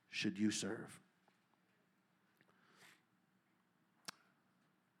should you serve?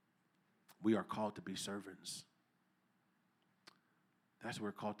 We are called to be servants. That's what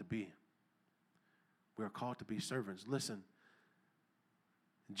we're called to be. We are called to be servants. Listen,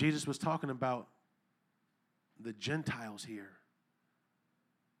 Jesus was talking about the Gentiles here.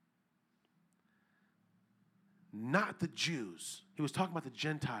 Not the Jews. He was talking about the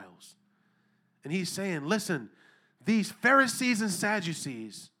Gentiles. And he's saying, listen, these Pharisees and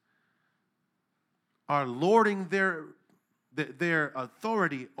Sadducees are lording their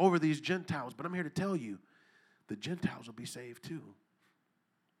authority over these Gentiles. But I'm here to tell you, the Gentiles will be saved too.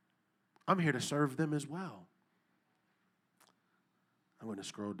 I'm here to serve them as well. I'm going to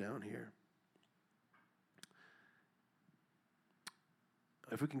scroll down here.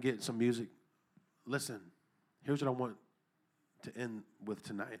 If we can get some music. Listen, here's what I want to end with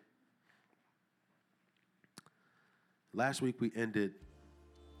tonight. Last week we ended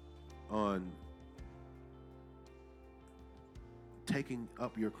on taking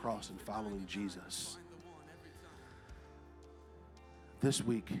up your cross and following Jesus. This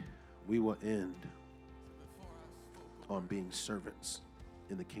week we will end on being servants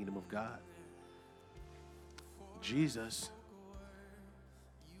in the kingdom of God. Jesus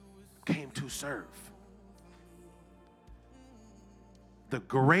came to serve. The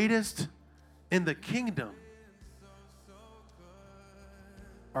greatest in the kingdom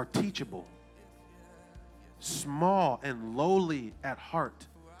are teachable, small and lowly at heart,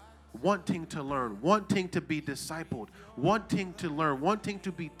 wanting to learn, wanting to be discipled, wanting to learn, wanting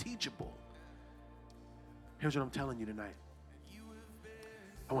to be teachable. Here's what I'm telling you tonight.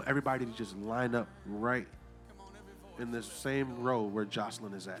 I want everybody to just line up right in this same row where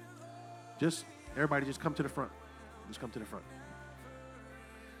Jocelyn is at. Just, everybody just come to the front. Just come to the front.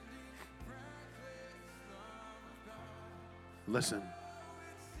 Listen.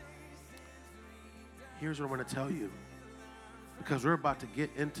 Here's what I want to tell you. Because we're about to get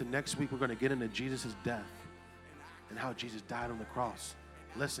into next week, we're going to get into Jesus' death and how Jesus died on the cross.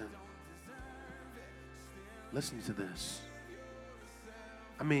 Listen. Listen to this.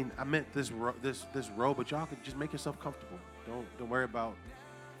 I mean, I meant this row, but y'all could just make yourself comfortable. Don't worry about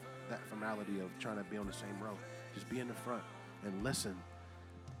that formality of trying to be on the same row. Just be in the front and listen.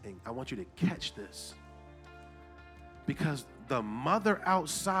 And I want you to catch this. Because the mother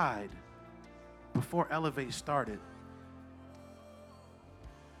outside, before Elevate started,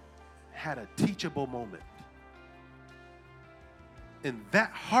 had a teachable moment. And that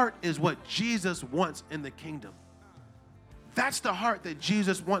heart is what Jesus wants in the kingdom. That's the heart that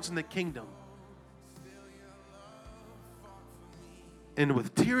Jesus wants in the kingdom. And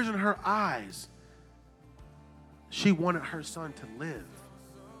with tears in her eyes, she wanted her son to live.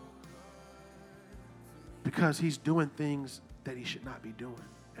 Because he's doing things that he should not be doing.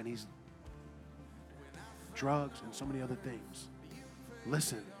 And he's drugs and so many other things.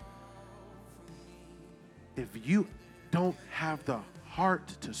 Listen, if you don't have the heart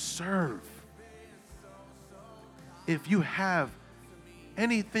to serve, if you have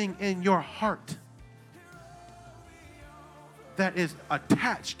anything in your heart that is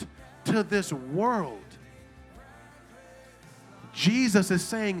attached to this world, Jesus is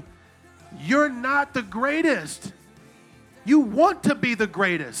saying, you're not the greatest. You want to be the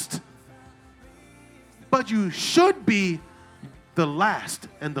greatest, but you should be the last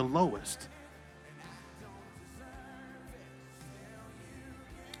and the lowest.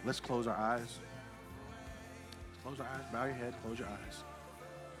 Let's close our eyes. Close your eyes, bow your head, close your eyes.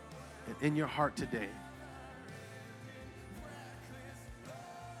 And in your heart today,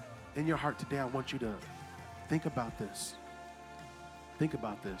 I want you to think about this. Think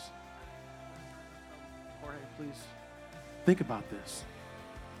about this. Jorge, please. Think about this.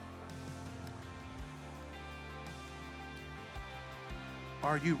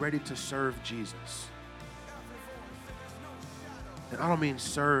 Are you ready to serve Jesus? And I don't mean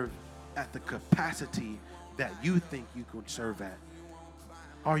serve at the capacity that you think you can serve at.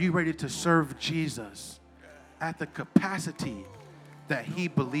 Are you ready to serve Jesus at the capacity that he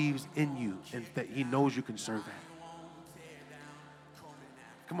believes in you and that he knows you can serve at?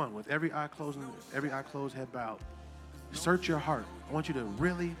 Come on, with every eye closed, head bowed. Search your heart. I want you to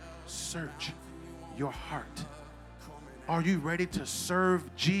really search your heart. Are you ready to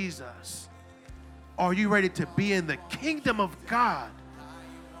serve Jesus? Are you ready to be in the kingdom of God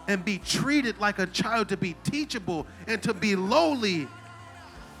and be treated like a child, to be teachable and to be lowly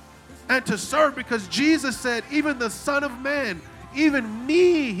and to serve? Because Jesus said, even the Son of Man, even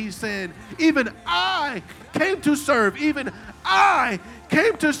me, he said, even I came to serve. Even I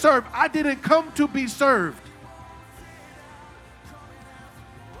came to serve. I didn't come to be served.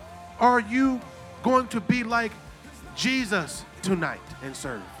 Are you going to be like Jesus tonight and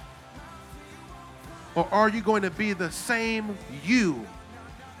serve? Or are you going to be the same you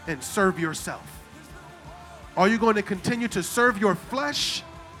and serve yourself? Are you going to continue to serve your flesh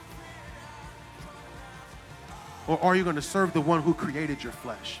Or are you going to serve the one who created your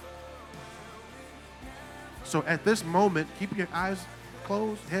flesh? So at this moment, keep your eyes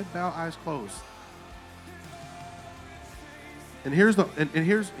closed, head bowed, eyes closed. And here's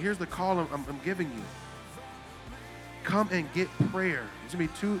the call I'm giving you. Come and get prayer. There's going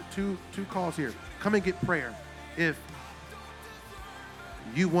to be two calls here. Come and get prayer. If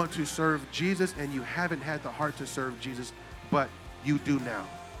you want to serve Jesus and you haven't had the heart to serve Jesus, but you do now.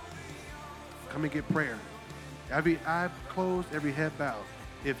 Come and get prayer. Every eye closed, every head bowed.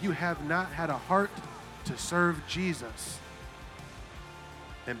 If you have not had a heart to serve Jesus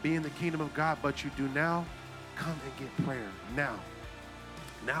and be in the kingdom of God, but you do now, come and get prayer now.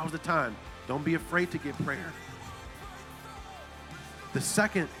 Now's the time. Don't be afraid to get prayer. The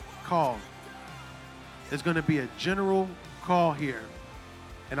second call is going to be a general call here.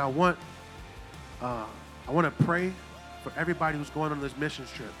 And I want to pray for everybody who's going on this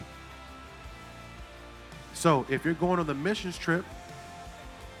missions trip. So if you're going on the missions trip,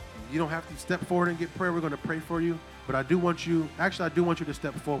 you don't have to step forward and get prayer. We're going to pray for you. But I do want you to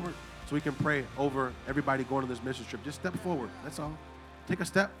step forward so we can pray over everybody going on this missions trip. Just step forward. That's all. Take a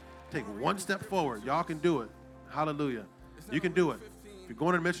step. Take one step forward. Y'all can do it. Hallelujah. You can do it. If you're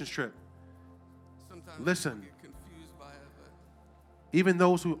going on a missions trip, listen. Even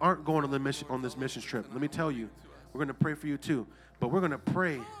those who aren't going on this missions trip, let me tell you, we're going to pray for you too. But we're going to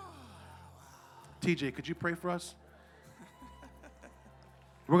pray. TJ, could you pray for us?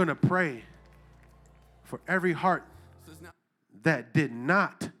 We're going to pray for every heart that did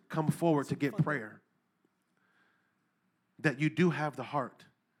not come forward to get prayer, that you do have the heart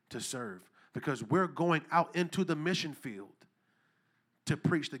to serve, because we're going out into the mission field to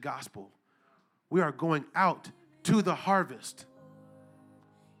preach the gospel. We are going out to the harvest.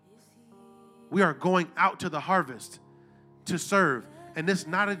 We are going out to the harvest to serve. And it's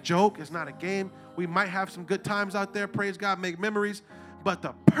not a joke. It's not a game. We might have some good times out there, praise God, make memories. But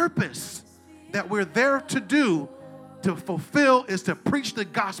the purpose that we're there to do, to fulfill, is to preach the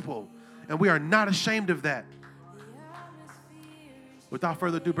gospel. And we are not ashamed of that. Without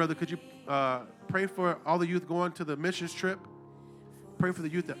further ado, brother, could you pray for all the youth going to the missions trip? Pray for the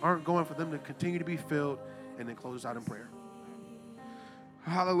youth that aren't going, for them to continue to be filled, and then close us out in prayer.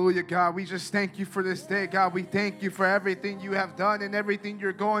 Hallelujah, God. We just thank you for this day, God. We thank you for everything you have done and everything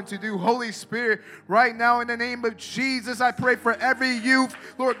you're going to do. Holy Spirit, right now in the name of Jesus, I pray for every youth,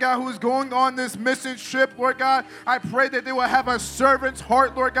 Lord God, who is going on this mission trip, Lord God. I pray that they will have a servant's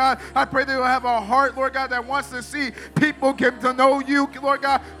heart, Lord God. I pray they will have a heart, Lord God, that wants to see people get to know you, Lord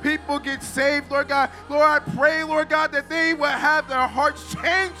God. People get saved, Lord God. Lord, I pray, Lord God, that they will have their hearts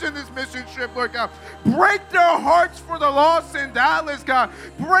changed in this mission trip, Lord God. Break their hearts for the lost in Dallas, God.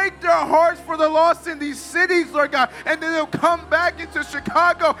 Break their hearts for the lost in these cities, Lord God. And then they'll come back into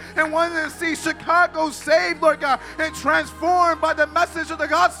Chicago and want to see Chicago saved, Lord God, and transformed by the message of the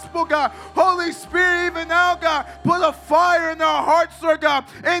gospel, God. Holy Spirit, even now, God, put a fire in their hearts, Lord God,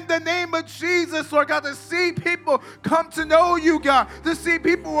 in the name of Jesus, Lord God, to see people come to know you, God, to see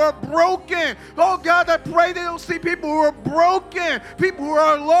people who are broken. Oh, God, I pray they don't see people who are broken, people who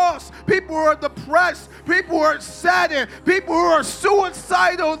are lost, people who are depressed, people who are saddened, people who are suicidal,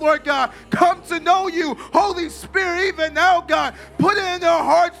 Lord God, come to know you. Holy Spirit, even now, God, put it in their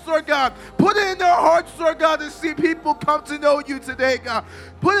hearts, Lord God. Put it in their hearts, Lord God, to see people come to know you today, God.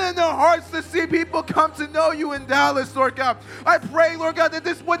 Put it in their hearts to see people come to know you in Dallas, Lord God. I pray, Lord God, that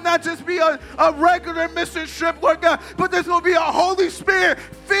this would not just be a regular mission trip, Lord God, but this will be a Holy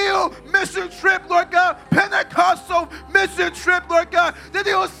Spirit-filled mission trip, Lord God, Pentecostal mission trip, Lord God, that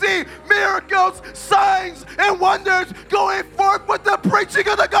they will see miracles, signs, and wonders going forth with the preaching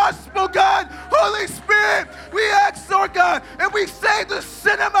of the gospel, God. Holy Spirit, we ask, Lord God, and we say to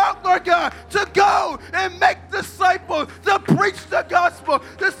send them out, Lord God, to go and make disciples, to preach the gospel,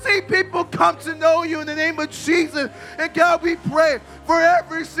 to see people come to know you in the name of Jesus. And God, we pray for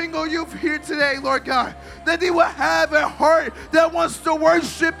every single youth here today, Lord God, that they will have a heart that wants to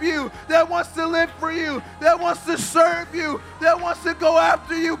worship you, that wants to live for you, that wants to serve you, that wants to go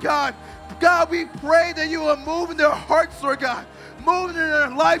after you, God. God, we pray that you will move in their hearts, Lord God, move in their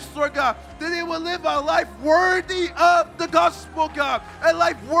lives, Lord God, that they will live a life worthy of the gospel, God, a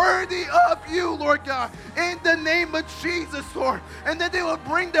life worthy of you, Lord God, in the name of Jesus, Lord, and that they will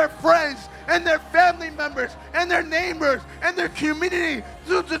bring their friends and their family members and their neighbors and their community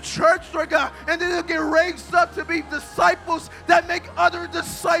to the church, Lord God, and then they'll get raised up to be disciples that make other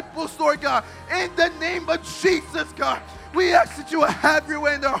disciples, Lord God, in the name of Jesus, God. We ask that you will have your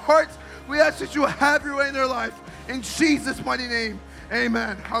way in their hearts. We ask that you will have your way in their life. In Jesus' mighty name,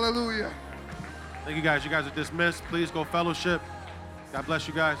 amen. Hallelujah. Thank you guys. You guys are dismissed. Please go fellowship. God bless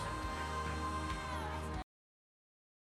you guys.